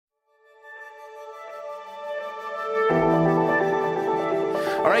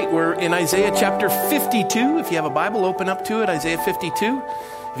right, we're in Isaiah chapter 52. If you have a Bible, open up to it, Isaiah 52.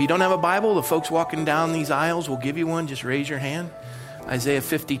 If you don't have a Bible, the folks walking down these aisles will give you one. Just raise your hand. Isaiah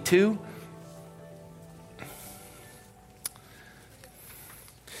 52.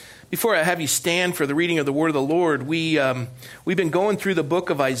 Before I have you stand for the reading of the word of the Lord, we've been going through the book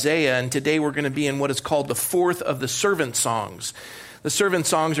of Isaiah, and today we're going to be in what is called the fourth of the servant songs. The servant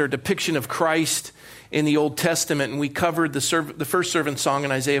songs are a depiction of Christ in the Old Testament, and we covered the first servant song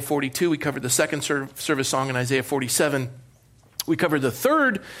in Isaiah 42. We covered the second service song in Isaiah 47. We covered the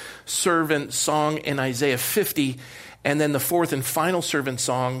third servant song in Isaiah 50, and then the fourth and final servant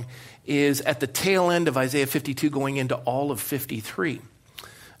song is at the tail end of Isaiah 52 going into all of 53.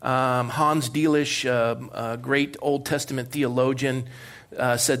 Hans Delitzsch, a great Old Testament theologian,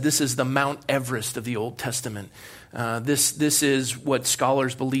 said this is the Mount Everest of the Old Testament. This is what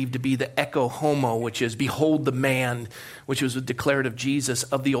scholars believe to be the echo homo, which is behold the man, which was a declarative Jesus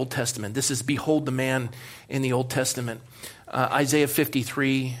of the Old Testament. This is behold the man in the Old Testament. Isaiah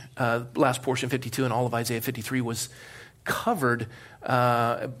 53, last portion 52 and all of Isaiah 53 was covered.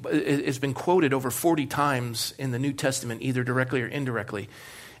 It's been quoted over 40 times in the New Testament, either directly or indirectly.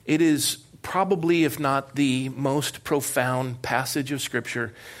 It is probably, if not the most profound passage of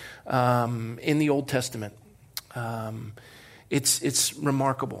Scripture in the Old Testament. It's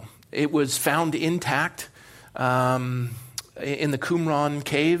remarkable. It was found intact in the Qumran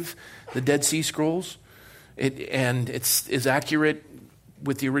cave, the Dead Sea Scrolls. It's is accurate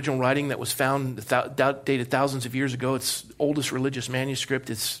with the original writing that was found, dated thousands of years ago. It's the oldest religious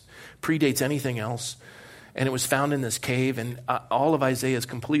manuscript. It predates anything else. And it was found in this cave, and all of Isaiah is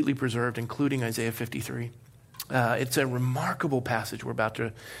completely preserved, including Isaiah 53. It's a remarkable passage we're about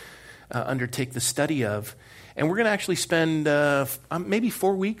to undertake the study of. And we're going to actually spend maybe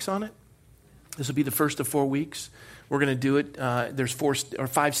 4 weeks on it. This will be the first of 4 weeks. We're going to do it. There's 4 or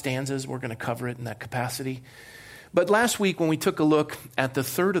 5 stanzas. We're going to cover it in that capacity. But last week when we took a look at the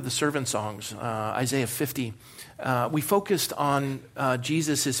third of the servant songs, Isaiah 50, we focused on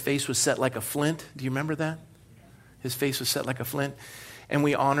Jesus. His face was set like a flint. Do you remember that? His face was set like a flint. And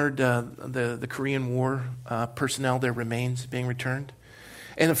we honored the Korean War personnel, their remains being returned.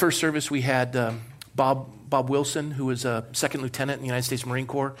 In the first service, we had Bob Wilson, who was a second lieutenant in the United States Marine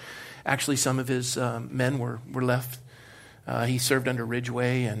Corps. Actually, some of his men were left. He served under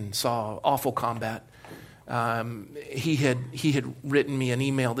Ridgeway and saw awful combat. He had written me an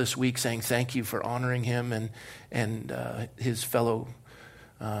email this week saying thank you for honoring him and his fellow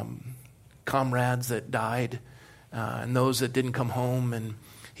comrades that died and those that didn't come home. And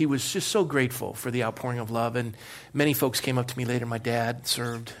he was just so grateful for the outpouring of love. And many folks came up to me later. My dad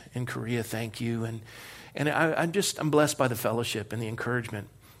served in Korea. Thank you. And I'm blessed by the fellowship and the encouragement.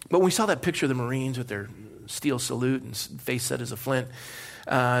 But when we saw that picture of the Marines with their steel salute and face set as a flint,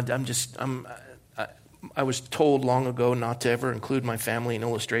 I was told long ago not to ever include my family in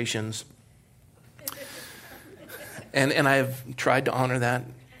illustrations. And I have tried to honor that,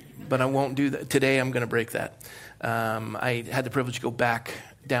 but I won't do that. Today I'm going to break that. I had the privilege to go back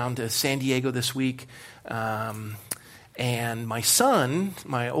down to San Diego this week. And my son,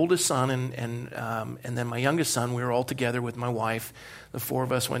 my oldest son, and then my youngest son, we were all together with my wife. The 4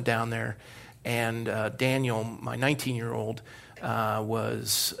 of us went down there. And Daniel, my 19-year-old,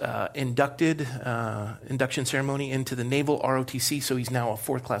 was induction ceremony into the Naval ROTC, so he's now a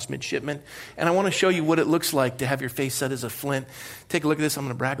 4th-class midshipman. And I want to show you what it looks like to have your face set as a flint. Take a look at this. I'm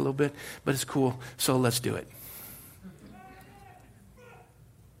going to brag a little bit, but it's cool, so let's do it.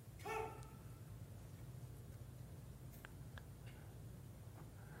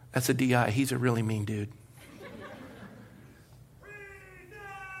 That's a DI. He's a really mean dude.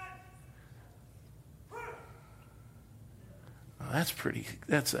 That's pretty.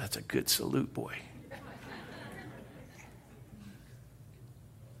 That's a good salute, boy.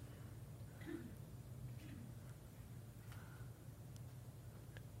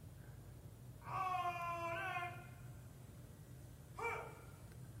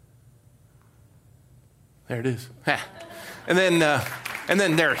 There it is. And then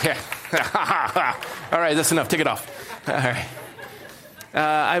there. All right, that's enough. Take it off. All right.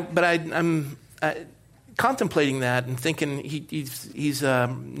 I'm contemplating that and thinking he's a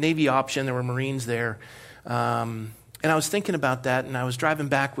Navy option. There were Marines there. And I was thinking about that, and I was driving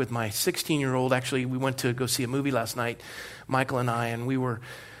back with my 16-year-old. Actually, we went to go see a movie last night, Michael and I, and we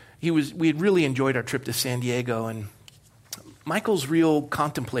had really enjoyed our trip to San Diego. And Michael's real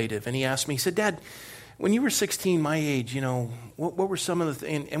contemplative, and he asked me, he said, Dad, when you were 16, my age, what were some of the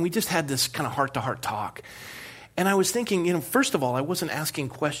things? And we just had this kind of heart-to-heart talk. And I was thinking, first of all, I wasn't asking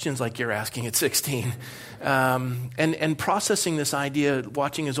questions like you're asking at 16. And processing this idea,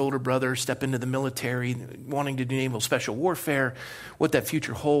 watching his older brother step into the military, wanting to do naval special warfare, what that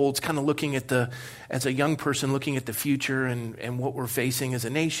future holds, kind of looking at as a young person, looking at the future and what we're facing as a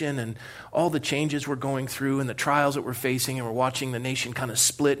nation and all the changes we're going through and the trials that we're facing, and we're watching the nation kind of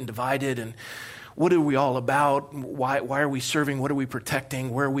split and divided, and what are we all about? Why are we serving? What are we protecting?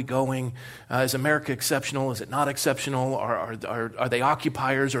 Where are we going? Is America exceptional? Is it not exceptional? Are they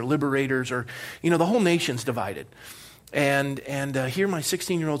occupiers or liberators? Or, the whole nation's divided. And here my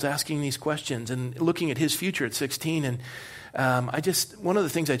 16-year-old's asking these questions and looking at his future at 16. And one of the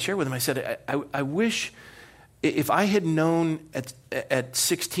things I'd share with him, I said, I wish if I had known at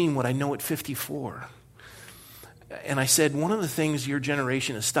 16 what I know at 54. And I said, one of the things your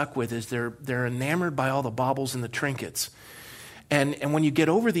generation is stuck with is they're enamored by all the baubles and the trinkets. And when you get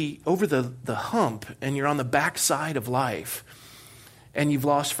over the hump and you're on the backside of life and you've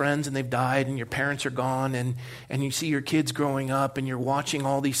lost friends and they've died and your parents are gone and you see your kids growing up and you're watching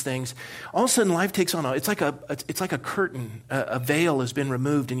all these things, all of a sudden life takes on it's like a curtain, a veil has been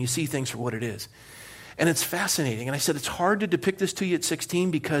removed, and you see things for what it is. And it's fascinating. And I said, it's hard to depict this to you at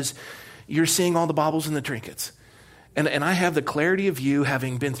 16 because you're seeing all the baubles and the trinkets. And I have the clarity of you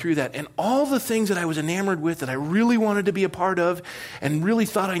having been through that. And all the things that I was enamored with that I really wanted to be a part of and really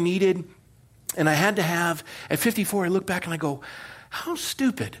thought I needed and I had to have, at 54, I look back and I go, how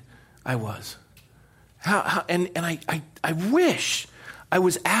stupid I was. And I wish I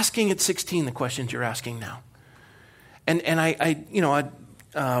was asking at 16 the questions you're asking now. And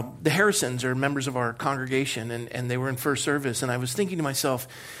the Harrisons are members of our congregation, and they were in first service. And I was thinking to myself,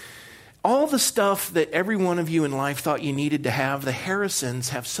 all the stuff that every one of you in life thought you needed to have, the Harrisons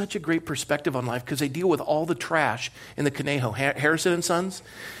have such a great perspective on life because they deal with all the trash in the Conejo. Harrison and Sons,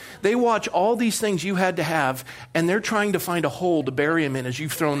 they watch all these things you had to have, and they're trying to find a hole to bury them in as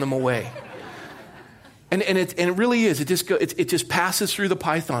you've thrown them away. And it really is. It just passes through the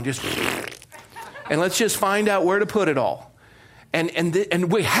python, and let's just find out where to put it all.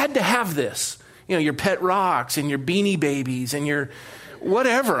 And we had to have this, your pet rocks and your Beanie Babies and your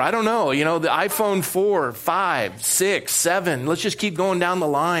whatever, I don't know, the iPhone 4, 5, 6, 7, let's just keep going down the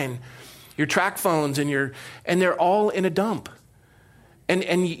line. Your track phones and they're all in a dump.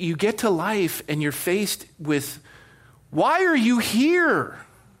 And you get to life and you're faced with, why are you here?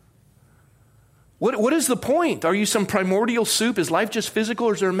 What is the point? Are you some primordial soup? Is life just physical,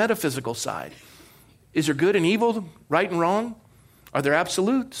 or is there a metaphysical side? Is there good and evil, right and wrong? Are there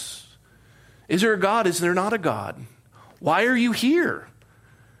absolutes? Is there a God? Is there not a God? Why are you here?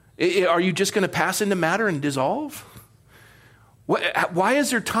 Are you just going to pass into matter and dissolve? Why is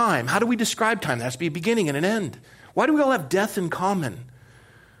there time? How do we describe time? There has to be a beginning and an end. Why do we all have death in common?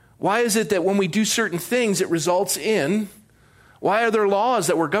 Why is it that when we do certain things, it results in, why are there laws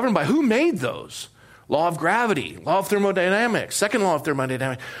that we're governed by? Who made those? Law of gravity, law of thermodynamics, second law of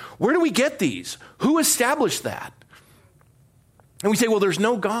thermodynamics. Where do we get these? Who established that? And we say, well, there's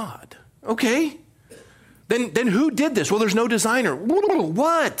no God. Okay. Then who did this? Well, there's no designer.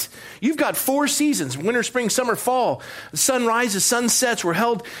 What? You've got 4 seasons, winter, spring, summer, fall. The sun rises, sun sets. We're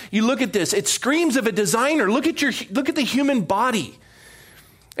held. You look at this. It screams of a designer. Look at the human body.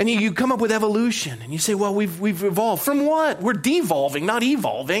 And you come up with evolution. And you say, well, we've evolved. From what? We're devolving, not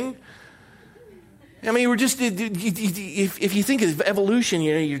evolving. I mean, we're just, if you think of evolution,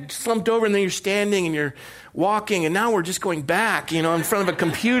 you're slumped over and then you're standing and you're walking, and now we're just going back, in front of a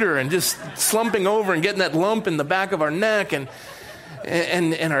computer and just slumping over and getting that lump in the back of our neck, and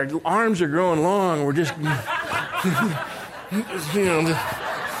our arms are growing long. We're just,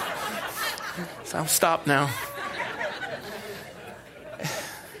 so I'll stop now.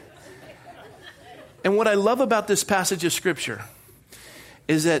 And what I love about this passage of Scripture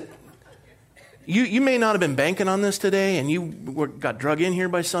is that you may not have been banking on this today, and you got drug in here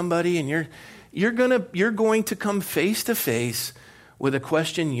by somebody, and you're going to come face to face with a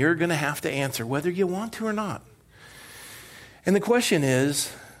question you're going to have to answer, whether you want to or not. And the question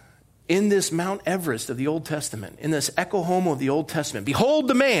is, in this Mount Everest of the Old Testament, in this Ecce Homo of the Old Testament, behold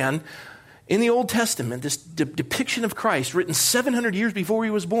the man in the Old Testament, this depiction of Christ written 700 years before he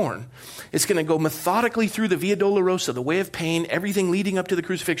was born. It's going to go methodically through the Via Dolorosa, the way of pain, everything leading up to the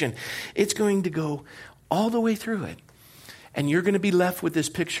crucifixion. It's going to go all the way through it. And you're going to be left with this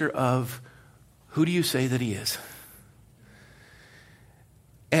picture of, who do you say that he is?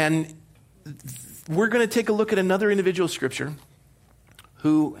 And we're going to take a look at another individual Scripture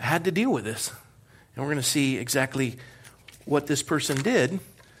who had to deal with this. And we're going to see exactly what this person did.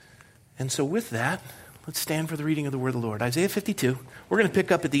 And so with that, let's stand for the reading of the word of the Lord. Isaiah 52. We're going to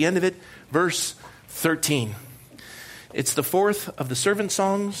pick up at the end of it, verse 13. It's the fourth of the servant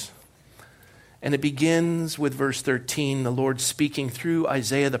songs, and it begins with verse 13, the Lord speaking through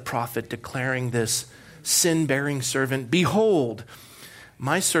Isaiah the prophet, declaring this sin-bearing servant, "Behold,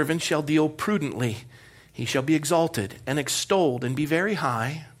 my servant shall deal prudently. He shall be exalted and extolled and be very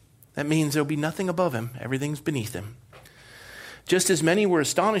high." That means there'll be nothing above him. Everything's beneath him. "Just as many were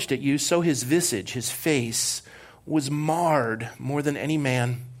astonished at you, so his visage, his face, was marred more than any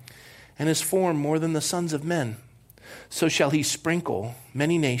man, and his form more than the sons of men. So shall he sprinkle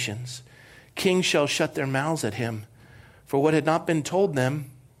many nations. Kings shall shut their mouths at him. For what had not been told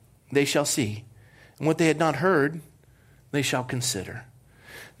them, they shall see. And what they had not heard, they shall consider."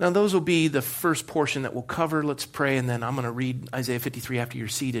 Now those will be the first portion that we'll cover. Let's pray, and then I'm going to read Isaiah 53 after you're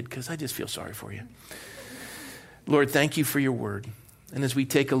seated, because I just feel sorry for you. Lord, thank you for your word. And as we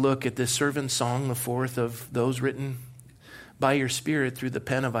take a look at this servant song, the fourth of those written by your Spirit through the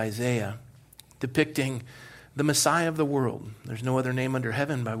pen of Isaiah, depicting the Messiah of the world. There's no other name under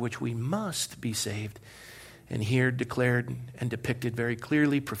heaven by which we must be saved. And here declared and depicted very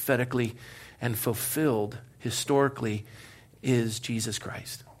clearly, prophetically, and fulfilled historically is Jesus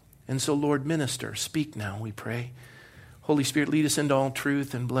Christ. And so, Lord, minister, speak now, we pray. Holy Spirit, lead us into all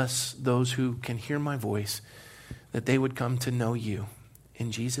truth and bless those who can hear my voice, that they would come to know you.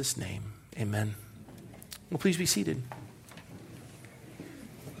 In Jesus' name, amen. Well, please be seated.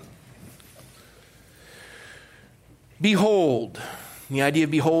 Behold. The idea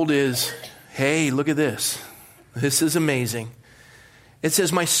of behold is, hey, look at this. This is amazing. It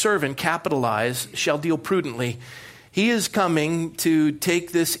says, my servant, capitalized, shall deal prudently. He is coming to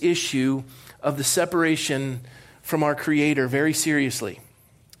take this issue of the separation from our Creator very seriously.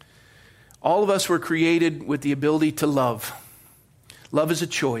 All of us were created with the ability to love. Love is a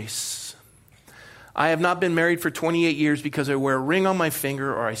choice. I have not been married for 28 years because I wear a ring on my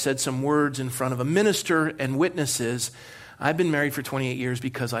finger or I said some words in front of a minister and witnesses. I've been married for 28 years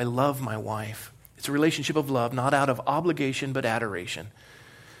because I love my wife. It's a relationship of love, not out of obligation, but adoration.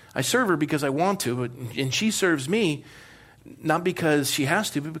 I serve her because I want to, and she serves me not because she has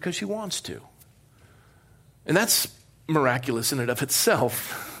to, but because she wants to. And that's miraculous in and of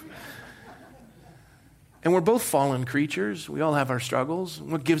itself. And we're both fallen creatures. We all have our struggles.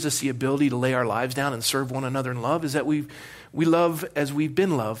 What gives us the ability to lay our lives down and serve one another in love is that we love as we've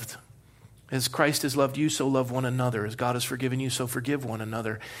been loved. As Christ has loved you, so love one another. As God has forgiven you, so forgive one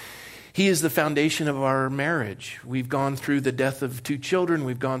another. He is the foundation of our marriage. We've gone through the death of 2 children.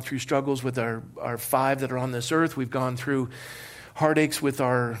 We've gone through struggles with our 5 that are on this earth. We've gone through heartaches with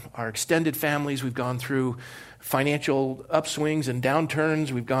our extended families. We've gone through financial upswings and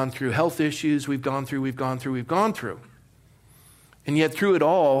downturns. We've gone through health issues. We've gone through. And yet through it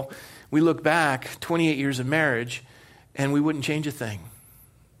all, we look back 28 years of marriage and we wouldn't change a thing.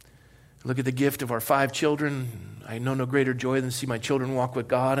 Look at the gift of our 5 children. I know no greater joy than to see my children walk with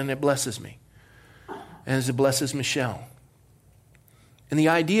God, and it blesses me. And as it blesses Michelle. And the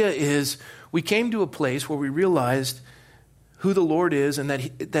idea is we came to a place where we realized who the Lord is and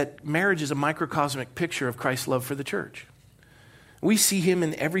that marriage is a microcosmic picture of Christ's love for the church. We see him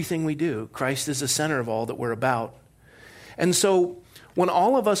in everything we do. Christ is the center of all that we're about. And so when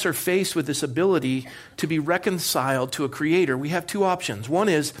all of us are faced with this ability to be reconciled to a creator, we have 2 options. One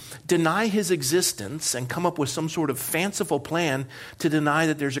is deny his existence and come up with some sort of fanciful plan to deny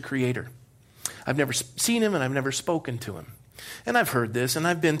that there's a creator. I've never seen him and I've never spoken to him. And I've heard this, and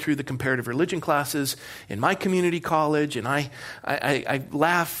I've been through the comparative religion classes in my community college, and I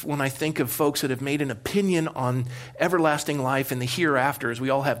laugh when I think of folks that have made an opinion on everlasting life and the hereafter, as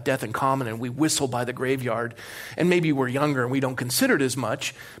we all have death in common, and we whistle by the graveyard. And maybe we're younger and we don't consider it as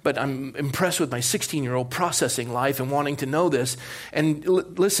much, but I'm impressed with my 16-year-old processing life and wanting to know this. And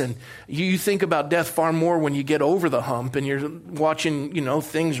listen, you think about death far more when you get over the hump and you're watching,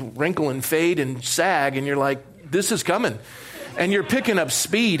 things wrinkle and fade and sag, and you're like, this is coming. And you're picking up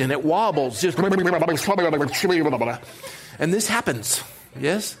speed and it wobbles. Just and this happens.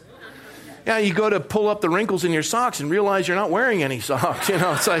 Yes? Yeah, you go to pull up the wrinkles in your socks and realize you're not wearing any socks.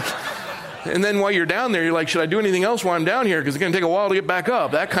 It's like, and then while you're down there, you're like, should I do anything else while I'm down here? Because it's going to take a while to get back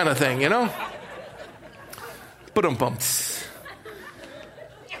up. That kind of thing,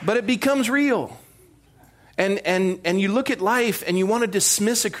 But it becomes real. And you look at life and you want to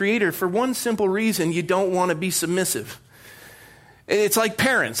dismiss a creator for one simple reason: you don't want to be submissive. It's like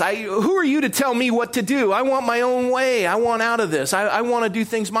parents. Who are you to tell me what to do? I want my own way. I want out of this. I want to do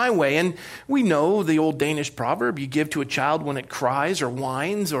things my way. And we know the old Danish proverb: you give to a child when it cries or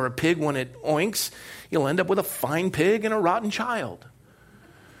whines, or a pig when it oinks, you'll end up with a fine pig and a rotten child.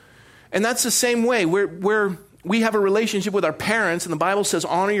 And that's the same way. We're we have a relationship with our parents, and the Bible says,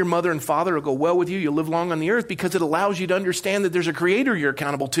 honor your mother and father, it'll go well with you, you'll live long on the earth, because it allows you to understand that there's a creator you're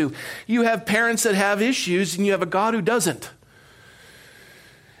accountable to. You have parents that have issues, and you have a God who doesn't.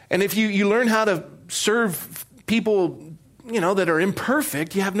 And if you learn how to serve people, that are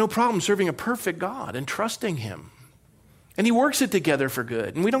imperfect, you have no problem serving a perfect God and trusting him. And he works it together for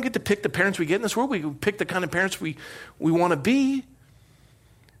good. And we don't get to pick the parents we get in this world. We pick the kind of parents we want to be.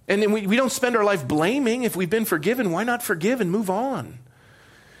 And then we don't spend our life blaming. If we've been forgiven, why not forgive and move on?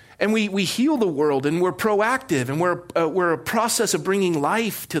 And we heal the world, and we're proactive, and we're a process of bringing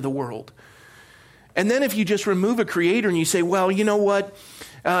life to the world. And then if you just remove a creator and you say, well, you know what?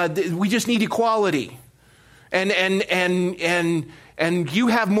 We just need equality. And you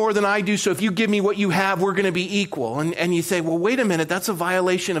have more than I do, so if you give me what you have, we're going to be equal. And you say, well, wait a minute, that's a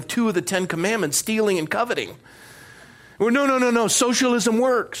violation of 2 of the 10 commandments, stealing and coveting. Well, no, socialism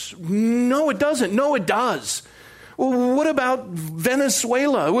works. No, it doesn't. No, it does. Well, what about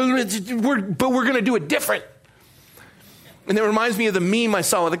Venezuela? But we're going to do it different. And it reminds me of the meme I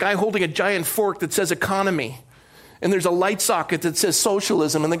saw with a guy holding a giant fork that says economy. And there's a light socket that says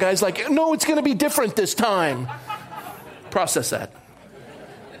socialism. And the guy's like, no, it's going to be different this time. Process that.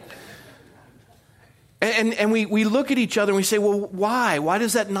 And we look at each other and we say, well, why? Why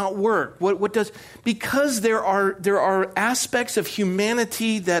does that not work? Because there are aspects of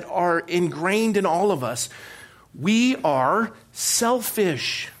humanity that are ingrained in all of us. We are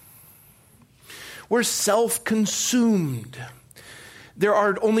selfish. We're self-consumed. There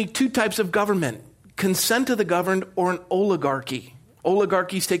are only 2 types of government: consent to the governed or an oligarchy.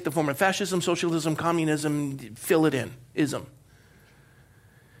 Oligarchies take the form of fascism, socialism, communism, fill it in, ism.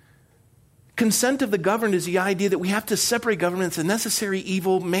 Consent of the governed is the idea that we have to separate government. It's a necessary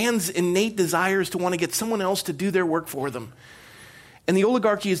evil. Man's innate desire is to want to get someone else to do their work for them. And the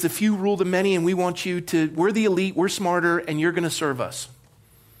oligarchy is the few rule the many, and we're the elite, we're smarter, and you're going to serve us.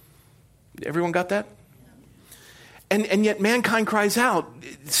 Everyone got that? And yet mankind cries out,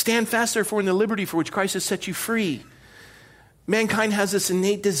 stand fast therefore in the liberty for which Christ has set you free. Mankind has this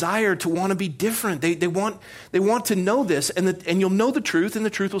innate desire to want to be different. They want to know this, and you'll know the truth, and the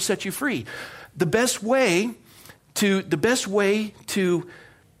truth will set you free. The best way to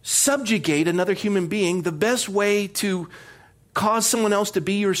subjugate another human being, the best way to cause someone else to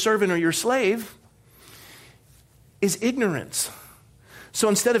be your servant or your slave, is ignorance. So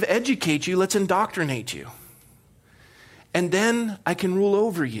instead of educate you, let's indoctrinate you. And then I can rule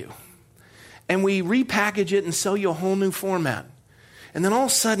over you. And we repackage it and sell you a whole new format. And then all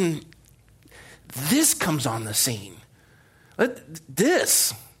of a sudden, this comes on the scene.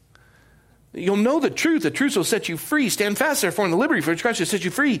 This. You'll know the truth. The truth will set you free. Stand fast, therefore, in the liberty for which Christ has set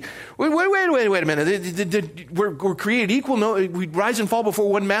you free. Wait a minute. We're created equal. No, we rise and fall before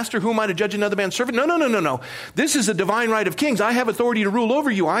one master. Who am I to judge another man's servant? No. This is a divine right of kings. I have authority to rule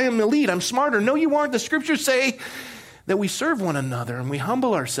over you. I am the lead. I'm smarter. No, you aren't. The scriptures say that we serve one another and we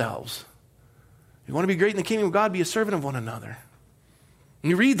humble ourselves. You want to be great in the kingdom of God, be a servant of one another. And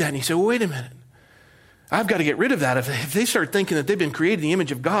you read that and you say, well, wait a minute. I've got to get rid of that. If they start thinking that they've been created in the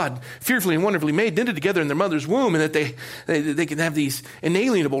image of God, fearfully and wonderfully made, knitted together in their mother's womb, and that they can have these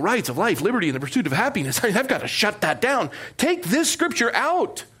inalienable rights of life, liberty, and the pursuit of happiness, I've got to shut that down. Take this scripture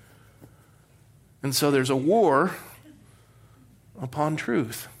out. And so there's a war upon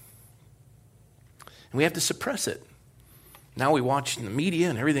truth. And we have to suppress it. Now we watch in the media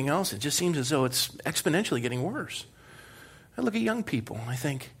and everything else, it just seems as though it's exponentially getting worse. I look at young people and I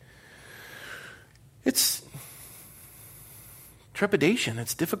think, it's trepidation,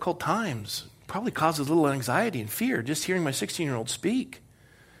 it's difficult times. Probably causes a little anxiety and fear just hearing my 16-year-old speak.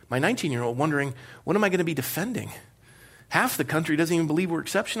 My 19-year-old wondering, what am I going to be defending? Half the country doesn't even believe we're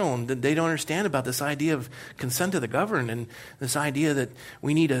exceptional, and they don't understand about this idea of consent to the governed and this idea that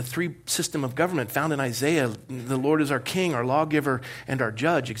we need a 3 system of government found in Isaiah. The Lord is our king, our lawgiver, and our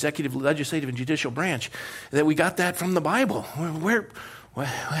judge, executive, legislative, and judicial branch. That we got that from the Bible. Where?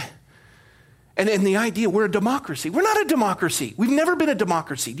 And the idea, we're a democracy. We're not a democracy. We've never been a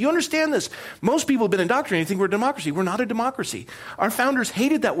democracy. Do you understand this? Most people have been indoctrinated and think we're a democracy. We're not a democracy. Our founders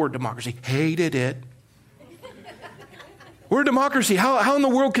hated that word democracy. Hated it. We're a democracy. How in the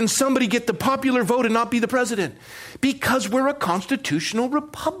world can somebody get the popular vote and not be the president? Because we're a constitutional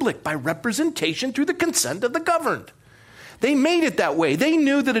republic by representation through the consent of the governed. They made it that way. They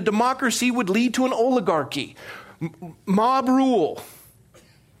knew that a democracy would lead to an oligarchy, mob rule.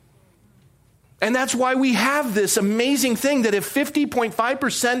 And that's why we have this amazing thing that if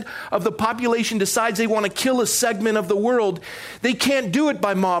 50.5% of the population decides they want to kill a segment of the world, they can't do it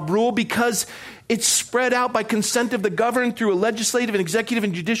by mob rule because It's spread out by consent of the governed through a legislative and executive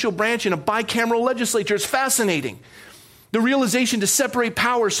and judicial branch in a bicameral legislature. It's fascinating. The realization to separate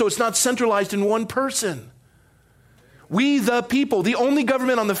powers so it's not centralized in one person. We, the people, the only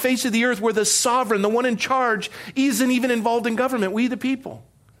government on the face of the earth where the sovereign, the one in charge, isn't even involved in government. We, the people.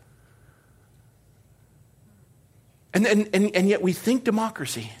 And yet we think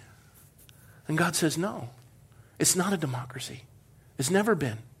democracy. And God says, no, it's not a democracy. It's never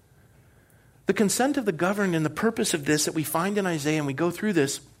been. The consent of the governed and the purpose of this that we find in Isaiah, and we go through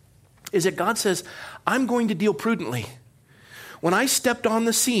this, is that God says, I'm going to deal prudently. When I stepped on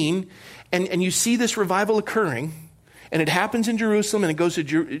the scene and you see this revival occurring, and it happens in Jerusalem, and it goes to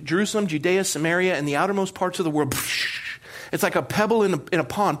Jerusalem, Judea, Samaria, and the outermost parts of the world. It's like a pebble in a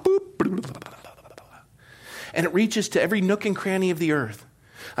pond. And it reaches to every nook and cranny of the earth.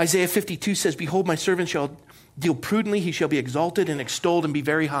 Isaiah 52 says, behold, my servant shall deal prudently. He shall be exalted and extolled and be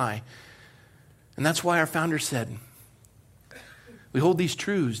very high. And that's why our founder said, we hold these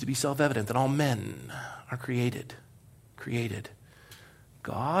truths to be self-evident, that all men are created.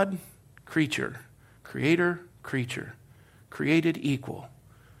 God, creature, creator, creature, created equal.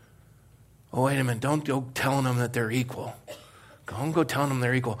 Oh, wait a minute, don't go telling them that they're equal. Don't go telling them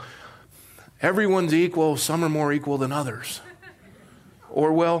they're equal. Everyone's equal, some are more equal than others.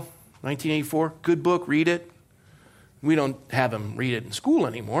 Orwell, 1984, good book, read it. We don't have them read it in school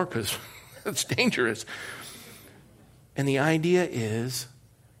anymore because it's dangerous. And the idea is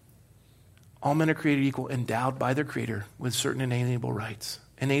all men are created equal, endowed by their creator with certain inalienable rights.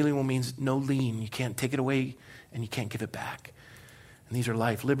 Inalienable means no lien. You can't take it away and you can't give it back. And these are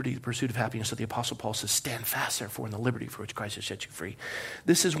life, liberty, the pursuit of happiness. So the Apostle Paul says, stand fast, therefore, in the liberty for which Christ has set you free.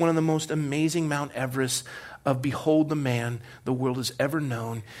 This is one of the most amazing Mount Everest of behold the man the world has ever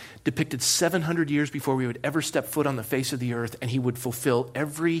known, depicted 700 years before we would ever step foot on the face of the earth, and he would fulfill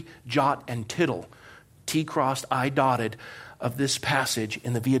every jot and tittle, T-crossed, I-dotted, of this passage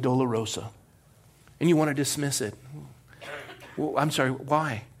in the Via Dolorosa. And you want to dismiss it. Well, I'm sorry,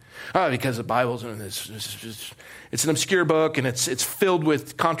 why? Because the Bible's it's an obscure book and it's filled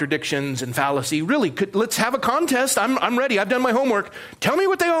with contradictions and fallacy. Really, let's have a contest. I'm ready. I've done my homework. Tell me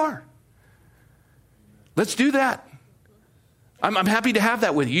what they are. Let's do that. I'm happy to have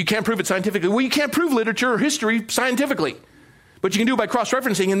that with you. You can't prove it scientifically. Well, you can't prove literature or history scientifically. But you can do it by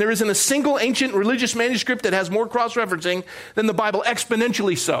cross-referencing, and there isn't a single ancient religious manuscript that has more cross-referencing than the Bible,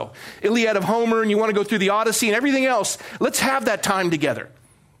 exponentially so. Iliad of Homer, and you want to go through the Odyssey and everything else. Let's have that time together.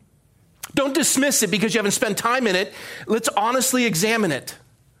 Don't dismiss it because you haven't spent time in it. Let's honestly examine it.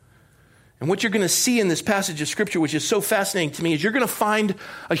 And what you're going to see in this passage of Scripture, which is so fascinating to me, is you're going to find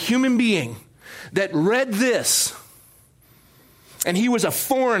a human being that read this, and he was a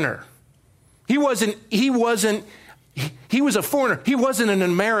foreigner. He was a foreigner. He wasn't an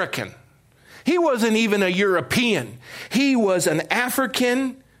American. He wasn't even a European. He was an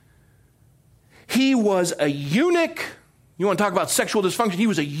African. He was a eunuch. You want to talk about sexual dysfunction? He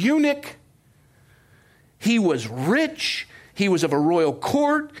was a eunuch. He was rich. He was of a royal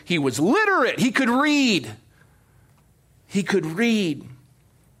court. He was literate. He could read.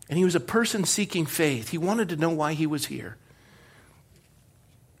 And he was a person seeking faith. He wanted to know why he was here.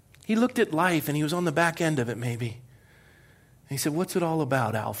 He looked at life and he was on the back end of it maybe. And he said, what's it all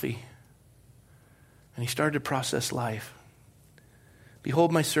about, Alfie? And he started to process life.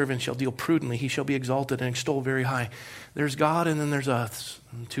 Behold, my servant shall deal prudently. He shall be exalted and extolled very high. There's God and then there's us.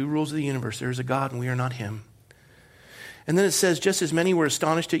 Two rules of the universe. There's a God and we are not him. And then it says, just as many were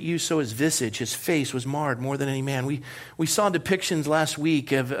astonished at you, so his visage, his face was marred more than any man. We saw depictions last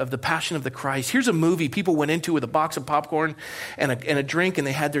week of the Passion of the Christ. Here's a movie people went into with a box of popcorn and a drink, and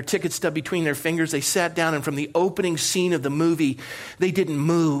they had their ticket stubbed between their fingers. They sat down, and from the opening scene of the movie, they didn't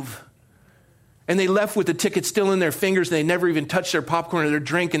move. And they left with the ticket still in their fingers, and they never even touched their popcorn or their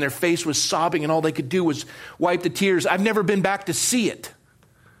drink, and their face was sobbing, and all they could do was wipe the tears. I've never been back to see it.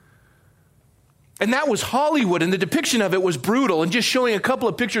 And that was Hollywood, and the depiction of it was brutal. And just showing a couple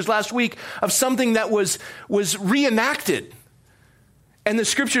of pictures last week of something that was reenacted. And the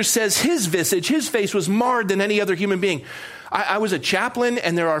scripture says his visage, his face was marred than any other human being. I was a chaplain,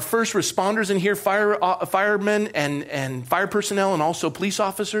 and there are first responders in here, firemen and fire personnel, and also police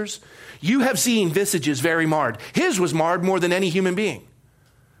officers. You have seen visages very marred. His was marred more than any human being.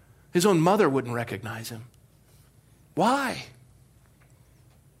 His own mother wouldn't recognize him. Why?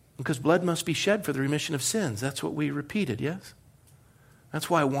 Because blood must be shed for the remission of sins. That's what we repeated, yes? That's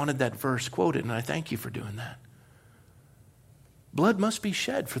why I wanted that verse quoted, and I thank you for doing that. Blood must be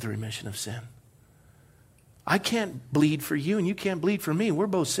shed for the remission of sin. I can't bleed for you, and you can't bleed for me. We're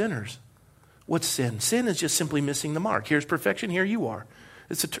both sinners. What's sin? Sin is just simply missing the mark. Here's perfection, here you are.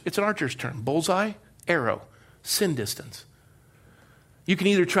 It's an archer's term. Bullseye, arrow, sin distance. You can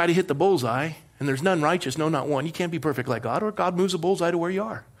either try to hit the bullseye, and there's none righteous, no, not one. You can't be perfect like God, or God moves a bullseye to where you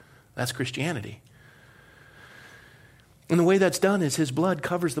are. That's Christianity. And the way that's done is his blood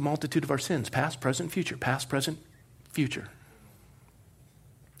covers the multitude of our sins, past, present, future, past, present, future.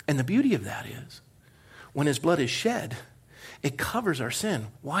 And the beauty of that is, when his blood is shed, it covers our sin.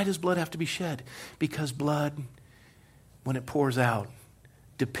 Why does blood have to be shed? Because blood, when it pours out,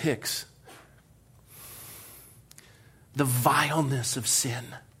 depicts the vileness of sin.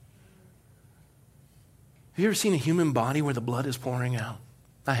 Have you ever seen a human body where the blood is pouring out?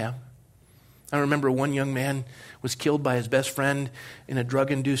 I have. I remember one young man was killed by his best friend in a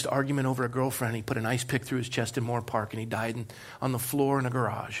drug-induced argument over a girlfriend. He put an ice pick through his chest in Moore Park, and he died on the floor in a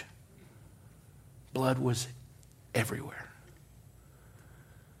garage. Blood was everywhere.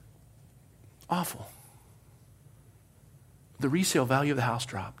 Awful. The resale value of the house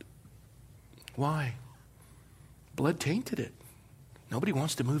dropped. Why? Blood tainted it. Nobody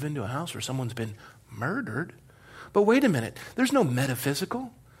wants to move into a house where someone's been murdered. But wait a minute, there's no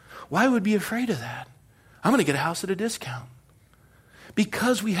metaphysical. Why would we be afraid of that? I'm going to get a house at a discount.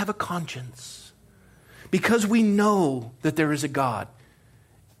 Because we have a conscience. Because we know that there is a God.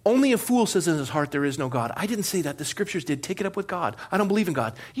 Only a fool says in his heart there is no God. I didn't say that. The scriptures did. Take it up with God. I don't believe in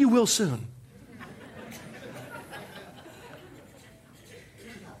God. You will soon.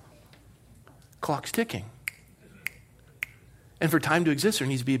 Clock's ticking. And for time to exist, there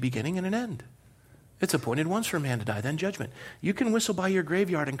needs to be a beginning and an end. It's appointed once for a man to die, then judgment. You can whistle by your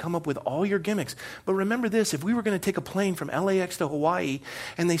graveyard and come up with all your gimmicks. But remember this, if we were going to take a plane from LAX to Hawaii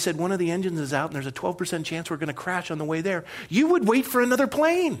and they said one of the engines is out and there's a 12% chance we're going to crash on the way there, you would wait for another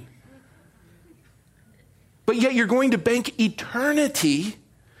plane. But yet you're going to bank eternity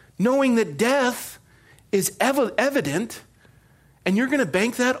knowing that death is evident, and you're going to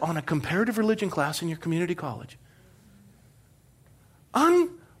bank that on a comparative religion class in your community college.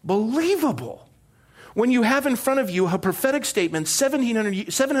 Unbelievable. When you have in front of you a prophetic statement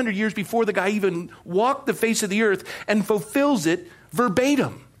 700 years before the guy even walked the face of the earth and fulfills it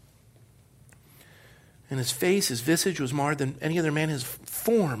verbatim. And his face, his visage was more than any other man, his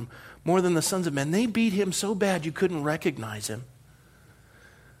form more than the sons of men. They beat him so bad you couldn't recognize him.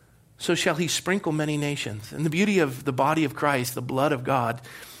 So shall he sprinkle many nations. And the beauty of the body of Christ, the blood of God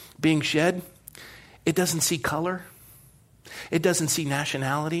being shed, it doesn't see color. It doesn't see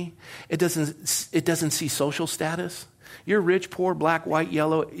nationality. It doesn't see social status. You're rich, poor, black, white,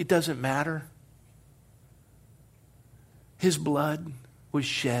 yellow. It doesn't matter. His blood was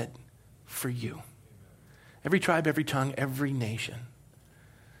shed for you. Every tribe, every tongue, every nation.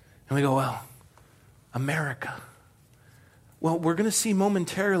 And we go, well, America. Well, we're going to see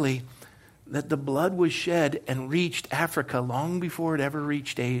momentarily that the blood was shed and reached Africa long before it ever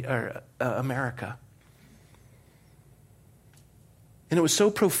reached America. And it was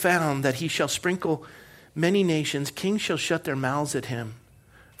so profound that he shall sprinkle many nations. Kings shall shut their mouths at him.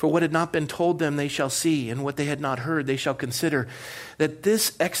 For what had not been told them they shall see, and what they had not heard they shall consider. That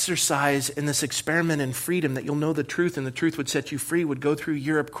this exercise and this experiment in freedom, that you'll know the truth and the truth would set you free, would go through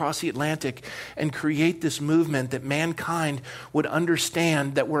Europe, cross the Atlantic, and create this movement that mankind would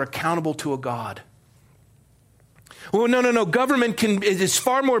understand that we're accountable to a God. Well, no. Government is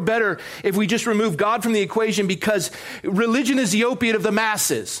far more better if we just remove God from the equation because religion is the opiate of the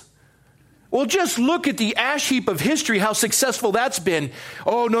masses. Well, just look at the ash heap of history, how successful that's been.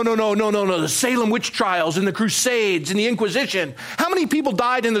 Oh, no. The Salem witch trials and the Crusades and the Inquisition. How many people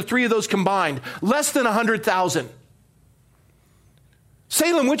died in the three of those combined? Less than 100,000.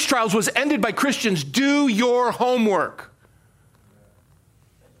 Salem witch trials was ended by Christians. Do your homework.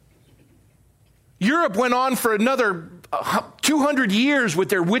 Europe went on for another 200 years with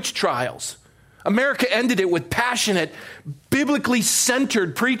their witch trials. America ended it with passionate, biblically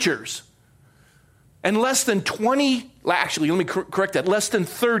centered preachers. And less than 20, actually, let me correct that, less than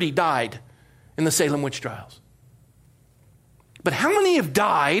 30 died in the Salem witch trials. But how many have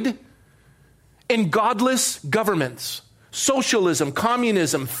died in godless governments? Socialism,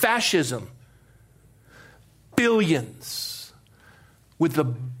 communism, fascism. Billions with the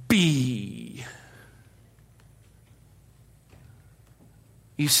B.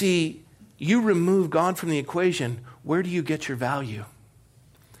 You see, you remove God from the equation, where do you get your value?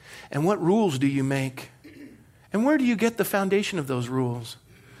 And what rules do you make? And where do you get the foundation of those rules?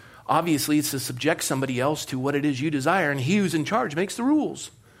 Obviously, it's to subject somebody else to what it is you desire, and he who's in charge makes the rules.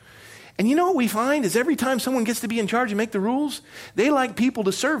 And you know what we find is every time someone gets to be in charge and make the rules, they like people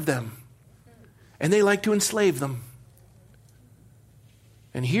to serve them. And they like to enslave them.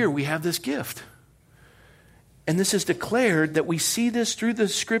 And here we have this gift. And this is declared that we see this through the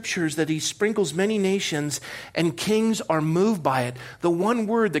scriptures, that he sprinkles many nations and kings are moved by it. The one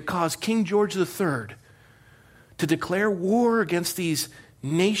word that caused King George III to declare war against this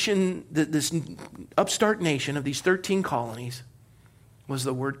upstart nation of these 13 colonies was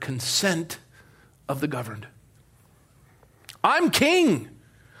the word consent of the governed. I'm king.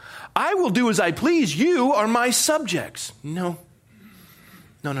 I will do as I please. You are my subjects. No.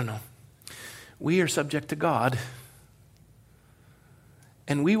 We are subject to God,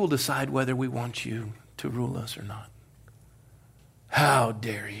 and we will decide whether we want you to rule us or not. How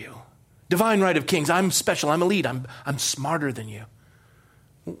dare you? Divine right of kings. I'm special. I'm elite. I'm smarter than you.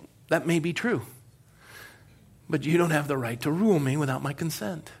 That may be true, but you don't have the right to rule me without my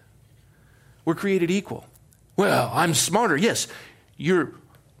consent. We're created equal. Well, I'm smarter. Yes, we're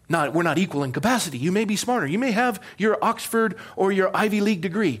not equal in capacity. You may be smarter. You may have your Oxford or your Ivy League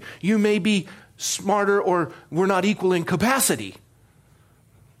degree. You may be smarter, or we're not equal in capacity,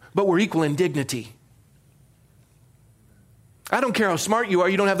 but we're equal in dignity. I don't care how smart you are.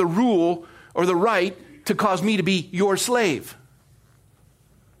 You don't have the rule or the right to cause me to be your slave.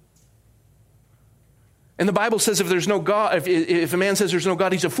 And the Bible says if there's no God, if a man says there's no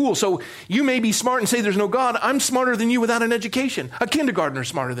God, he's a fool. So you may be smart and say there's no God. I'm smarter than you without an education. A kindergartner is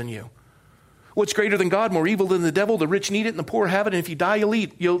smarter than you. What's greater than God? More evil than the devil. The rich need it and the poor have it. And if you die, you'll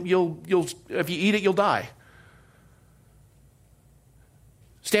eat. If you eat it, you'll die.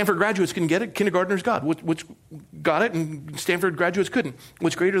 Stanford graduates couldn't get it. Kindergartners got which got it, and Stanford graduates couldn't.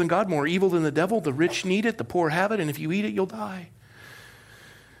 What's greater than God? More evil than the devil. The rich need it. The poor have it. And if you eat it, you'll die.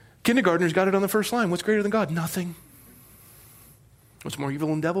 Kindergartners got it on the first line. What's greater than God? Nothing. What's more evil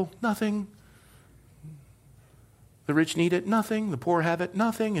than the devil? Nothing. The rich need it? Nothing. The poor have it?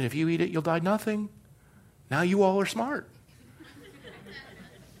 Nothing. And if you eat it, you'll die? Nothing. Now you all are smart.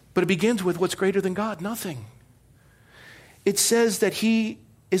 But it begins with what's greater than God? Nothing. It says that he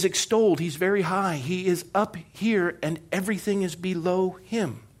is extolled. He's very high. He is up here and everything is below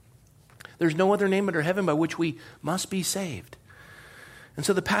him. There's no other name under heaven by which we must be saved. And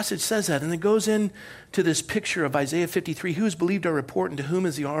so the passage says that, and it goes into this picture of Isaiah 53. Who has believed our report, and to whom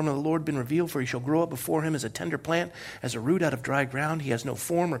has the arm of the Lord been revealed? For he shall grow up before him as a tender plant, as a root out of dry ground. He has no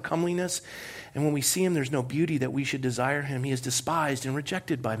form or comeliness. And when we see him, there's no beauty that we should desire him. He is despised and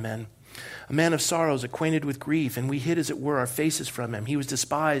rejected by men. A man of sorrows, acquainted with grief, and we hid, as it were, our faces from him. He was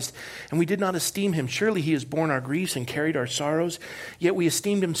despised, and we did not esteem him. Surely he has borne our griefs and carried our sorrows. Yet we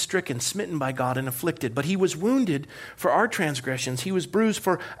esteemed him stricken, smitten by God, and afflicted. But he was wounded for our transgressions. He was bruised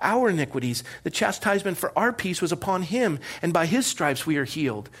for our iniquities. The chastisement for our peace was upon him, and by his stripes we are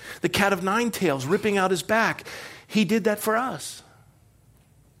healed. The cat of nine tails, ripping out his back, he did that for us.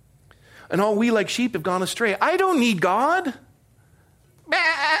 And all we like sheep have gone astray. I don't need God.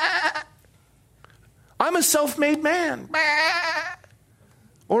 I'm a self-made man.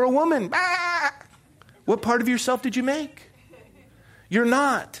 Or a woman. What part of yourself did you make? You're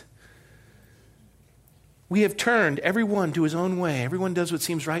not. We have turned everyone to his own way. Everyone does what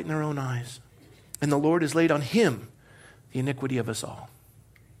seems right in their own eyes. And the Lord has laid on him the iniquity of us all.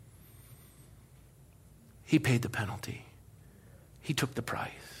 He paid the penalty. He took the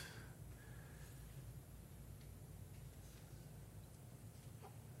price.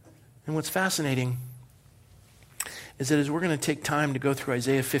 And what's fascinating is that as we're going to take time to go through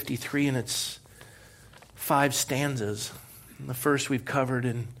Isaiah 53 and its 5 stanzas, and the first we've covered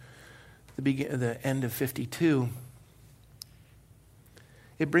in the end of 52,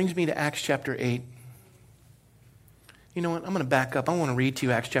 it brings me to Acts chapter 8. You know what? I'm going to back up. I want to read to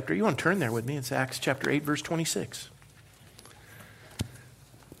you Acts chapter 8. You want to turn there with me? It's Acts chapter 8, verse 26.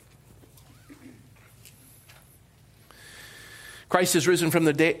 Christ is risen from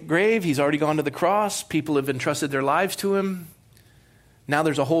the grave. He's already gone to the cross. People have entrusted their lives to him. Now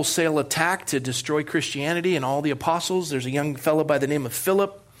there's a wholesale attack to destroy Christianity and all the apostles. There's a young fellow by the name of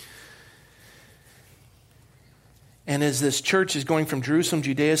Philip. And as this church is going from Jerusalem,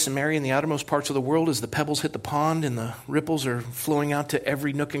 Judea, Samaria, and the outermost parts of the world, as the pebbles hit the pond and the ripples are flowing out to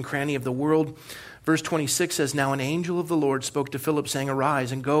every nook and cranny of the world, verse 26 says, Now an angel of the Lord spoke to Philip, saying,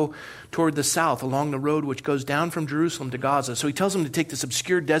 Arise and go toward the south along the road which goes down from Jerusalem to Gaza. So he tells him to take this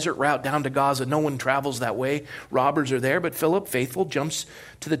obscure desert route down to Gaza. No one travels that way. Robbers are there. But Philip, faithful, jumps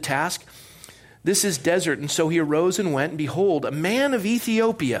to the task. This is desert. And so he arose and went, and behold, a man of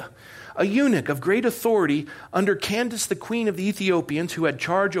Ethiopia, a eunuch of great authority under Candace, the queen of the Ethiopians, who had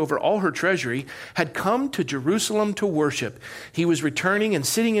charge over all her treasury, had come to Jerusalem to worship. He was returning and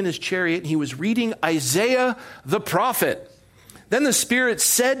sitting in his chariot, and he was reading Isaiah the prophet. Then the Spirit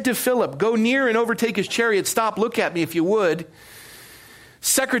said to Philip, Go near and overtake his chariot. Stop, look at me if you would.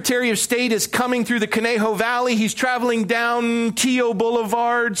 Secretary of State is coming through the Conejo Valley. He's traveling down Tio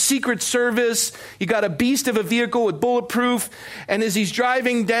Boulevard, Secret Service. You got a beast of a vehicle with bulletproof. And as he's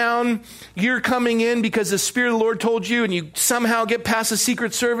driving down, you're coming in because the Spirit of the Lord told you, and you somehow get past the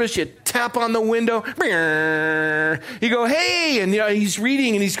Secret Service. You tap on the window. You go, hey, and he's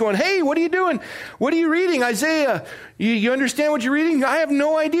reading and he's going, hey, what are you doing? What are you reading? Isaiah. You understand what you're reading? I have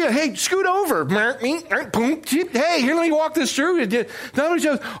no idea. Hey, scoot over. Hey, here, let me walk this through. The other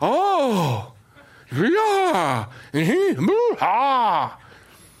goes, oh, yeah.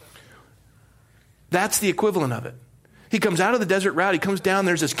 That's the equivalent of it. He comes out of the desert route. He comes down.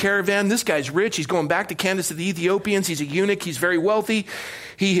 There's this caravan. This guy's rich. He's going back to Candace to the Ethiopians. He's a eunuch. He's very wealthy.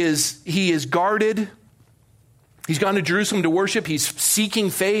 He is guarded. He's gone to Jerusalem to worship. He's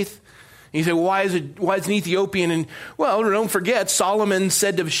seeking faith. You say, well, why is an Ethiopian? And well, don't forget, Solomon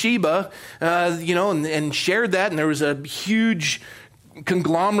said to Sheba, and shared that. And there was a huge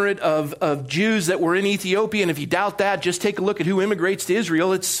conglomerate of Jews that were in Ethiopia. And if you doubt that, just take a look at who immigrates to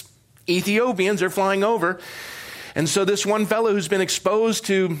Israel. It's Ethiopians. They're flying over. And so this one fellow who's been exposed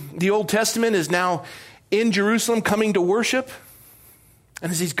to the Old Testament is now in Jerusalem coming to worship.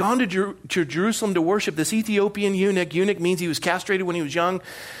 And as he's gone to Jerusalem to worship, this Ethiopian eunuch means he was castrated when he was young.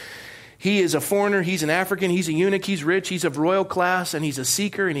 He is a foreigner. He's an African. He's a eunuch. He's rich. He's of royal class, and he's a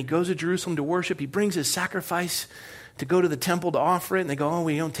seeker, and he goes to Jerusalem to worship. He brings his sacrifice to go to the temple to offer it, and they go, oh,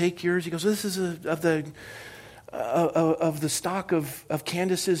 we don't take yours. He goes, this is of the stock of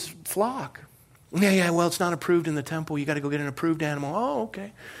Candace's flock. Yeah, well, it's not approved in the temple. You got to go get an approved animal. Oh,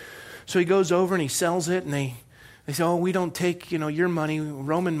 okay. So he goes over and he sells it, and they say, oh, we don't take, your money,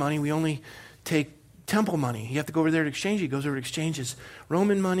 Roman money. We only take temple money. You have to go over there to exchange. He goes over to exchanges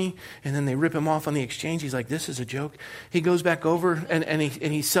Roman money, and then they rip him off on the exchange. He's like, this is a joke. He goes back over and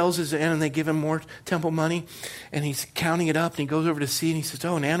he sells his animal, and they give him more temple money, and he's counting it up, and he goes over to see, and he says,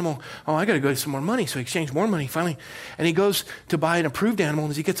 oh, an animal. Oh, I got to go get some more money. So he exchanged more money finally, and he goes to buy an approved animal,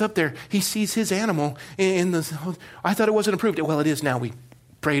 and as he gets up there, he sees his animal in the, I thought it wasn't approved. Well, it is now. We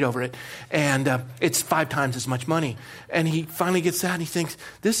prayed over it, and it's 5 times as much money. And he finally gets that, and he thinks,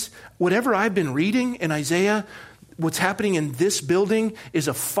 whatever I've been reading in Isaiah, what's happening in this building is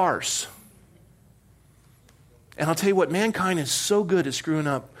a farce. And I'll tell you what, mankind is so good at screwing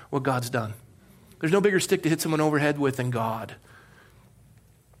up what God's done. There's no bigger stick to hit someone overhead with than God.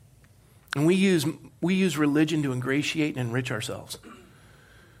 And we use religion to ingratiate and enrich ourselves.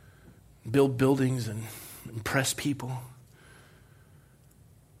 Build buildings and impress people.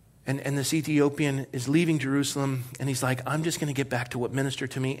 And this Ethiopian is leaving Jerusalem, and he's like, I'm just going to get back to what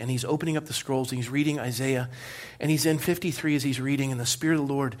ministered to me. And he's opening up the scrolls, and he's reading Isaiah. And he's in 53 as he's reading, and the Spirit of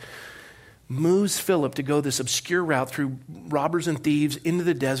the Lord moves Philip to go this obscure route through robbers and thieves into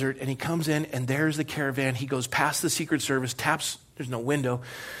the desert. And he comes in, and there's the caravan. He goes past the Secret Service, taps, there's no window.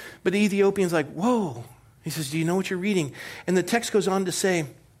 But the Ethiopian's like, whoa. He says, do you know what you're reading? And the text goes on to say,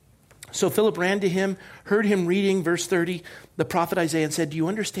 so Philip ran to him, heard him reading, verse 30, the prophet Isaiah, and said, do you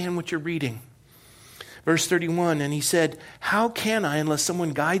understand what you're reading? Verse 31, and he said, how can I unless someone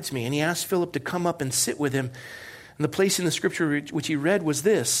guides me? And he asked Philip to come up and sit with him. And the place in the scripture which he read was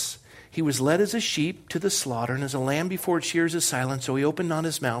this: he was led as a sheep to the slaughter, and as a lamb before its shears is silent, so he opened not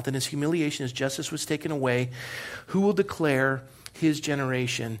his mouth. In his humiliation, his justice was taken away. Who will declare his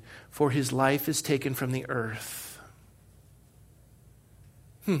generation? For his life is taken from the earth.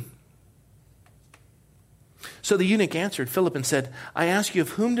 So the eunuch answered Philip and said, I ask you, of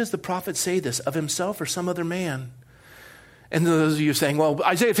whom does the prophet say this? Of himself or some other man? And those of you are saying, well,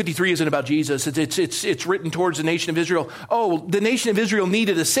 Isaiah 53 isn't about Jesus. It's written towards the nation of Israel. Oh, the nation of Israel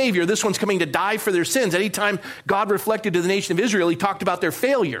needed a savior. This one's coming to die for their sins. Anytime God reflected to the nation of Israel, he talked about their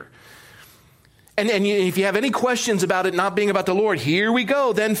failure. And if you have any questions about it not being about the Lord, here we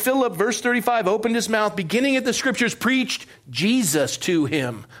go. Then Philip, verse 35, opened his mouth, beginning at the scriptures, preached Jesus to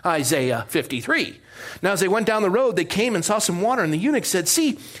him, Isaiah 53. Now, as they went down the road, they came and saw some water, and the eunuch said,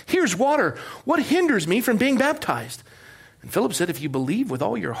 see, here's water. What hinders me from being baptized? And Philip said, if you believe with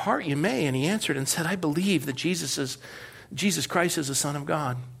all your heart, you may. And he answered and said, I believe that Jesus Christ is the Son of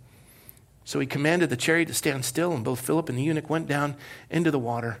God. So he commanded the chariot to stand still, and both Philip and the eunuch went down into the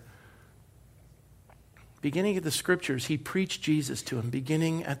water. Beginning at the scriptures, he preached Jesus to him.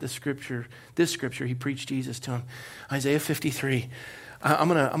 Beginning at this scripture, he preached Jesus to him. Isaiah 53. I'm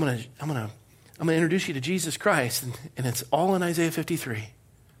gonna introduce you to Jesus Christ, and it's all in Isaiah 53.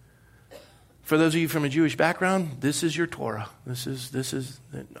 For those of you from a Jewish background, this is your Torah. This is.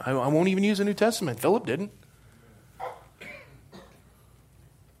 I won't even use the New Testament. Philip didn't.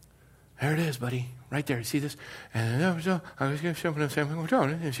 There it is, buddy. Right there. You see this? And you know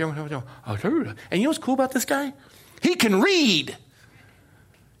what's cool about this guy? He can read.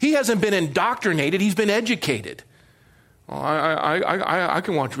 He hasn't been indoctrinated. He's been educated. Oh, I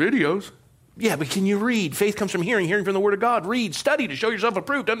can watch videos. Yeah, but can you read? Faith comes from hearing, hearing from the word of God. Read, study to show yourself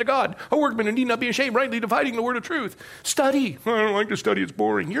approved unto God. A workman who need not be ashamed, rightly dividing the word of truth. Study. I don't like to study. It's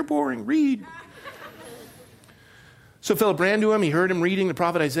boring. You're boring. Read. So Philip ran to him. He heard him reading the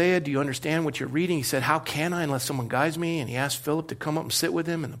prophet Isaiah. Do you understand what you're reading? He said, how can I unless someone guides me? And he asked Philip to come up and sit with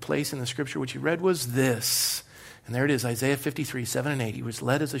him. And the place in the scripture which he read was this. And there it is, Isaiah 53, 7 and 8. He was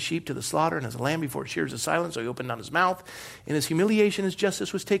led as a sheep to the slaughter, and as a lamb before its shears is silent, so he opened not his mouth. In his humiliation, his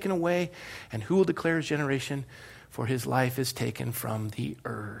justice was taken away. And who will declare his generation? For his life is taken from the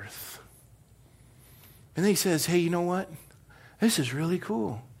earth. And then he says, hey, you know what? This is really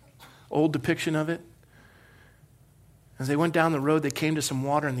cool. Old depiction of it. As they went down the road, they came to some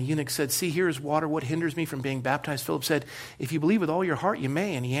water, and the eunuch said, see, here is water. What hinders me from being baptized? Philip said, if you believe with all your heart, you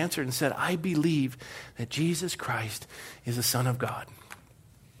may. And he answered and said, I believe that Jesus Christ is the Son of God.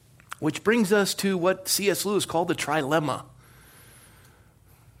 Which brings us to what C.S. Lewis called the trilemma.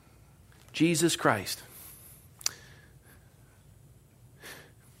 Jesus Christ.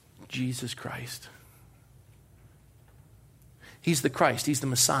 Jesus Christ. He's the Christ. He's the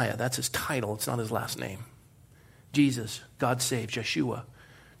Messiah. That's his title. It's not his last name. Jesus, God saves, Joshua,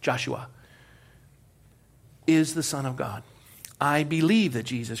 is the Son of God. I believe that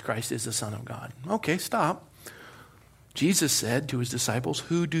Jesus Christ is the Son of God. Okay, stop. Jesus said to his disciples,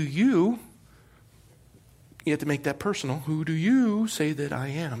 who do you have to make that personal, who do you say that I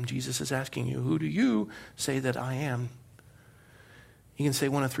am? Jesus is asking you, who do you say that I am? You can say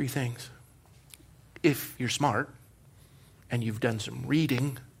one of three things. If you're smart and you've done some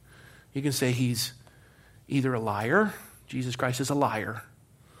reading, you can say he's either a liar, Jesus Christ is a liar,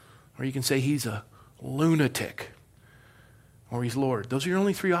 or you can say he's a lunatic, or he's Lord. Those are your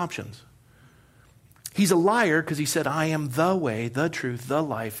only three options. He's a liar because he said, I am the way, the truth, the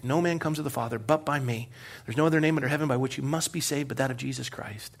life. No man comes to the Father but by me. There's no other name under heaven by which you must be saved but that of Jesus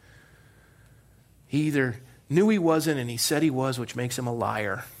Christ. He either knew he wasn't and he said he was, which makes him a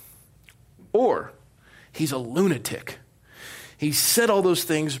liar, or he's a lunatic. He said all those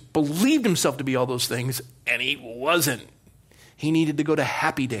things, believed himself to be all those things, and he wasn't. He needed to go to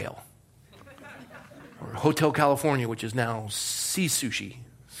Happy Dale or Hotel California, which is now Sea Sushi.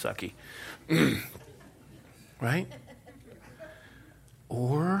 Sucky. Right?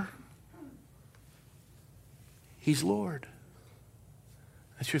 Or he's Lord.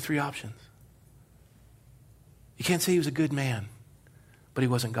 That's your three options. You can't say he was a good man, but he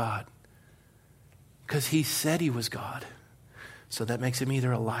wasn't God. Because he said he was God. So that makes him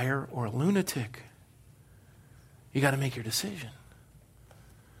either a liar or a lunatic. You got to make your decision.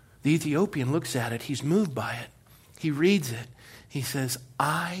 The Ethiopian looks at it. He's moved by it. He reads it. He says,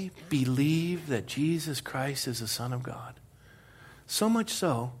 I believe that Jesus Christ is the Son of God. So much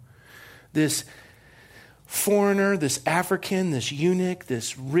so, this foreigner, this African, this eunuch,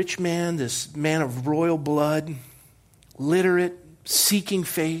 this rich man, this man of royal blood, literate, seeking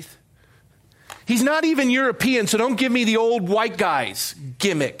faith, he's not even European, so don't give me the old white guys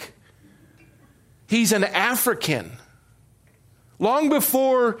gimmick. He's an African. Long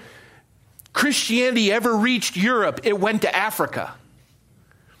before Christianity ever reached Europe, it went to Africa.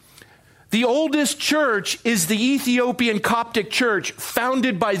 The oldest church is the Ethiopian Coptic Church,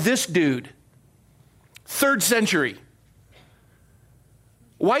 founded by this dude. 3rd century.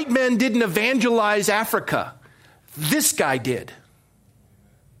 White men didn't evangelize Africa. This guy did.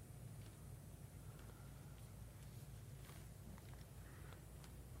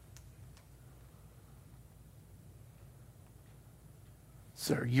 It's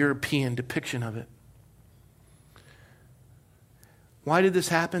our European depiction of it. Why did this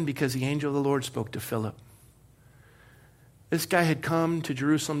happen? Because the angel of the Lord spoke to Philip. This guy had come to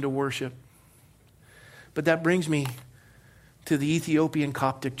Jerusalem to worship. But that brings me to the Ethiopian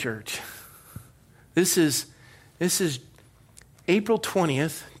Coptic Church. This is April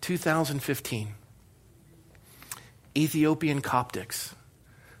 20th, 2015. Ethiopian Coptics.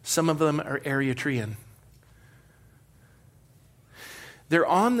 Some of them are Eritrean. They're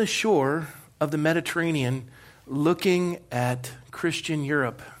on the shore of the Mediterranean looking at Christian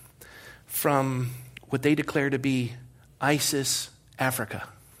Europe from what they declare to be ISIS Africa.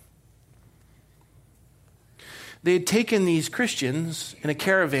 They had taken these Christians in a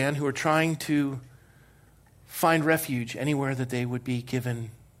caravan who were trying to find refuge anywhere that they would be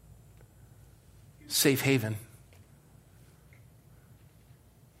given safe haven.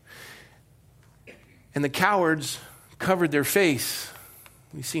 And the cowards covered their face.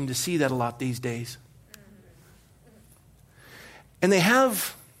 We seem to see that a lot these days. And they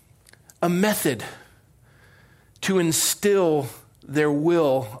have a method to instill their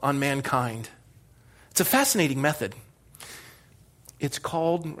will on mankind. It's a fascinating method. It's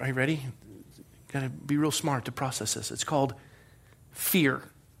called, are you ready? Got to be real smart to process this. It's called fear.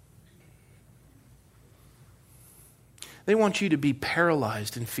 They want you to be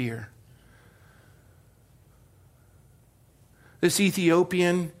paralyzed in fear. This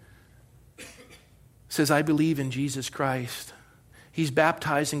Ethiopian says, I believe in Jesus Christ. He's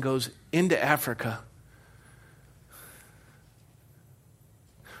baptized and goes into Africa.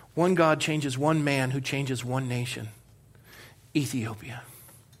 One God changes one man who changes one nation. Ethiopia.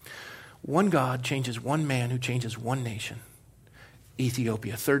 One God changes one man who changes one nation.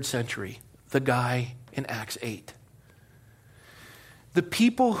 Ethiopia, 3rd century. The guy in Acts 8. The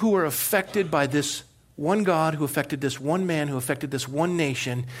people who are affected by this one God who affected this one man who affected this one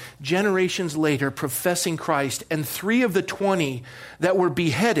nation, generations later professing Christ, and 3 of the 20 that were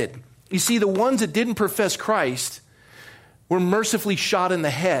beheaded. You see, the ones that didn't profess Christ were mercifully shot in the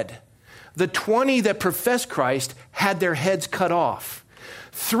head. The 20 that professed Christ had their heads cut off.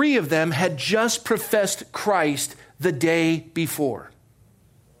 3 of them had just professed Christ the day before.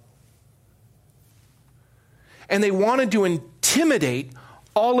 And they wanted to intimidate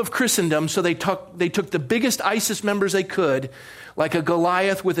all of Christendom, so they took the biggest ISIS members they could, like a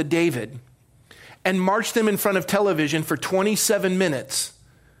Goliath with a David, and marched them in front of television for 27 minutes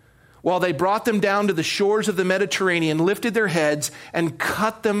while they brought them down to the shores of the Mediterranean, lifted their heads, and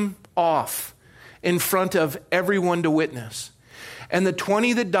cut them off in front of everyone to witness. And the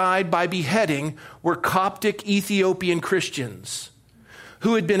 20 that died by beheading were Coptic Ethiopian Christians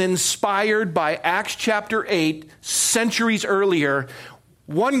who had been inspired by Acts chapter 8 centuries earlier.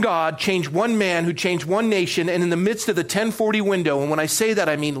 One God changed one man who changed one nation, and in the midst of the 1040 window, and when I say that,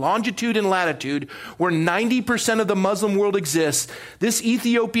 I mean longitude and latitude, where 90% of the Muslim world exists, this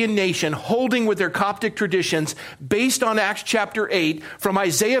Ethiopian nation, holding with their Coptic traditions, based on Acts chapter 8, from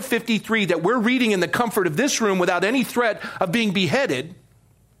Isaiah 53, that we're reading in the comfort of this room without any threat of being beheaded,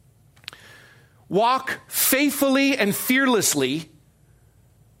 walk faithfully and fearlessly,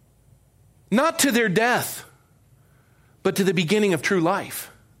 not to their death, but to the beginning of true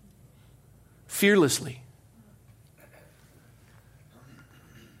life. Fearlessly.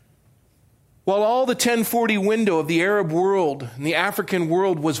 While all the 1040 window of the Arab world and the African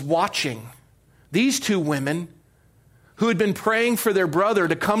world was watching, these 2 women who had been praying for their brother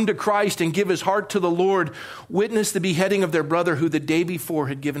to come to Christ and give his heart to the Lord witnessed the beheading of their brother who the day before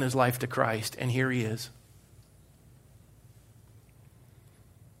had given his life to Christ. And here he is.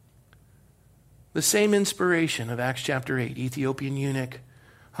 The same inspiration of Acts chapter 8, Ethiopian eunuch,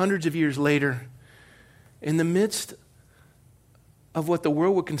 hundreds of years later, in the midst of what the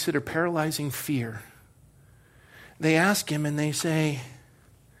world would consider paralyzing fear, they ask him and they say,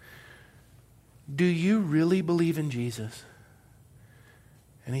 do you really believe in Jesus?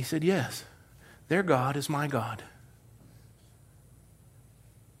 And he said, yes, their God is my God.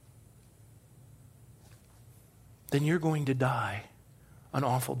 Then you're going to die an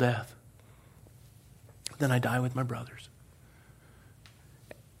awful death. Then I die with my brothers.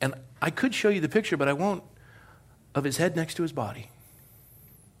 And I could show you the picture, but I won't, of his head next to his body.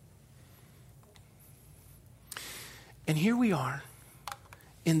 And here we are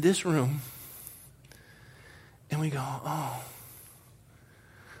in this room, and we go, oh,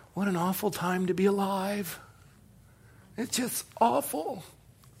 what an awful time to be alive. It's just awful.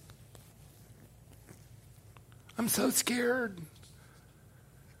 I'm so scared.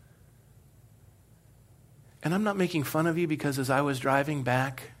 And I'm not making fun of you, because as I was driving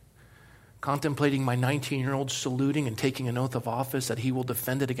back, contemplating my 19-year-old saluting and taking an oath of office that he will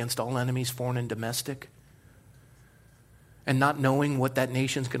defend it against all enemies, foreign and domestic, and not knowing what that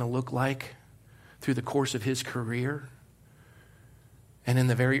nation's going to look like through the course of his career. And in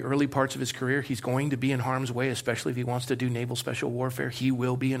the very early parts of his career, he's going to be in harm's way, especially if he wants to do naval special warfare. He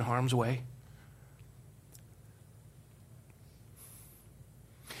will be in harm's way.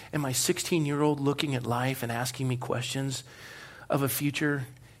 And my 16-year-old looking at life and asking me questions of a future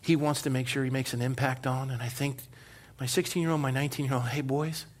he wants to make sure he makes an impact on. And I think my 16-year-old, my 19-year-old, hey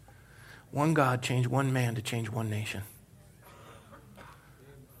boys, one God changed one man to change one nation.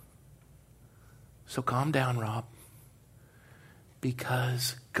 So calm down, Rob,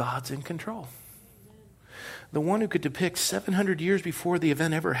 because God's in control. The one who could depict 700 years before the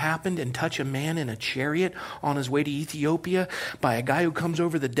event ever happened and touch a man in a chariot on his way to Ethiopia by a guy who comes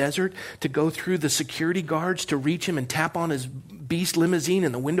over the desert to go through the security guards to reach him and tap on his beast limousine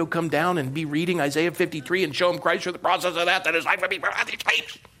and the window come down and be reading Isaiah 53 and show him Christ through the process of that his life would be without these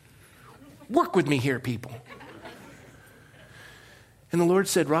tapes. Work with me here, people. And the Lord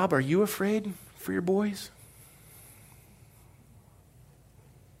said, Rob, are you afraid for your boys?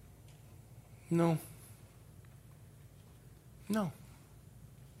 No. No.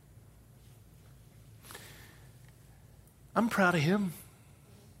 I'm proud of him.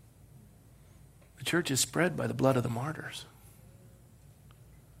 The church is spread by the blood of the martyrs.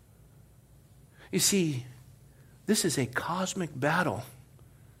 You see, this is a cosmic battle.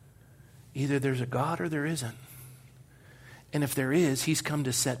 Either there's a God or there isn't. And if there is, he's come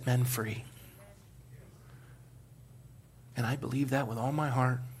to set men free. And I believe that with all my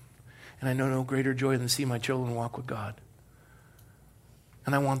heart. And I know no greater joy than to see my children walk with God.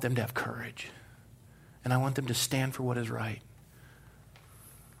 And I want them to have courage. And I want them to stand for what is right.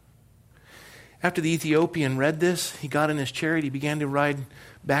 After the Ethiopian read this, he got in his chariot. He began to ride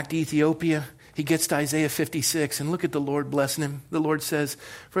back to Ethiopia. He gets to Isaiah 56, and look at the Lord blessing him. The Lord says,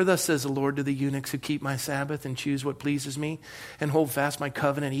 "For thus says the Lord to the eunuchs who keep my Sabbath and choose what pleases me, and hold fast my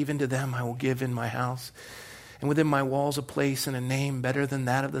covenant, even to them I will give in my house. And within my walls a place and a name better than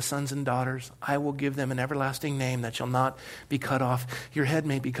that of the sons and daughters. I will give them an everlasting name that shall not be cut off." Your head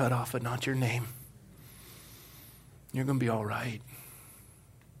may be cut off, but not your name. You're going to be all right.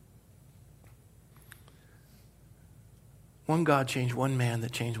 One God changed one man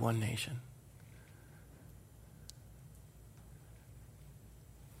that changed one nation.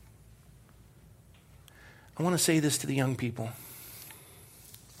 I want to say this to the young people.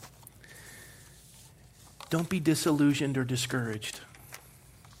 Don't be disillusioned or discouraged.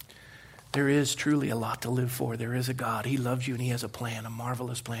 There is truly a lot to live for. There is a God. He loves you and he has a plan, a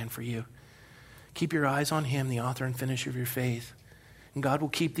marvelous plan for you. Keep your eyes on him, the author and finisher of your faith. And God will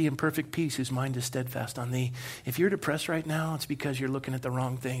keep thee in perfect peace whose mind is steadfast on thee. If you're depressed right now, it's because you're looking at the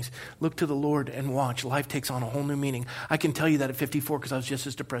wrong things. Look to the Lord and watch. Life takes on a whole new meaning. I can tell you that at 54 because I was just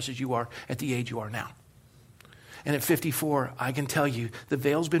as depressed as you are at the age you are now. And at 54, I can tell you the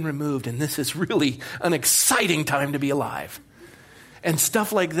veil's been removed and this is really an exciting time to be alive. And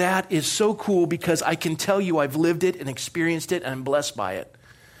stuff like that is so cool because I can tell you I've lived it and experienced it and I'm blessed by it.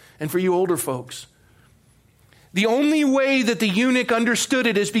 And for you older folks, the only way that the eunuch understood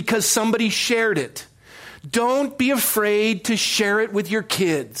it is because somebody shared it. Don't be afraid to share it with your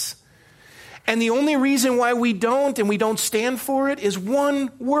kids. And the only reason why we don't and we don't stand for it is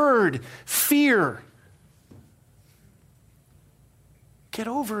one word: fear. Get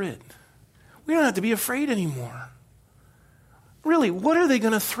over it. We don't have to be afraid anymore. Really, what are they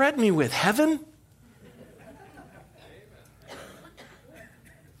going to threaten me with? Heaven?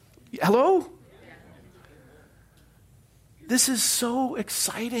 Hello? This is so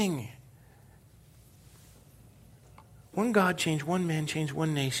exciting. One God changed one man, changed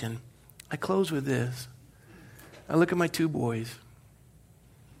one nation. I close with this. I look at my two boys,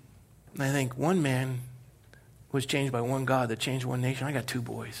 and I think one man was changed by one God that changed one nation. I got two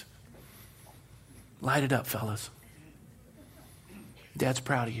boys. Light it up, fellas. Dad's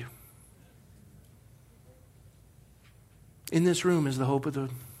proud of you. In this room is the hope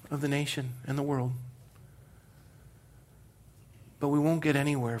of the nation and the world. But we won't get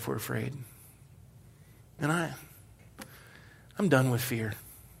anywhere if we're afraid. And I'm done with fear.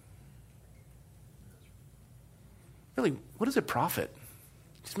 Really, what does it profit?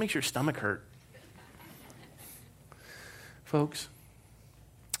 It just makes your stomach hurt. Folks,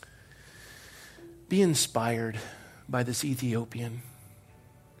 be inspired by this Ethiopian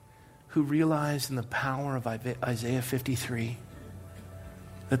who realized in the power of Isaiah 53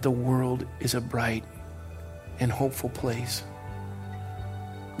 that the world is a bright and hopeful place.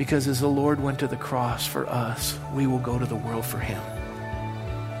 Because as the Lord went to the cross for us, we will go to the world for him.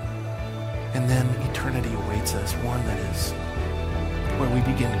 And then eternity awaits us, one that is where we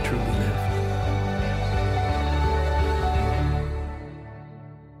begin to truly live.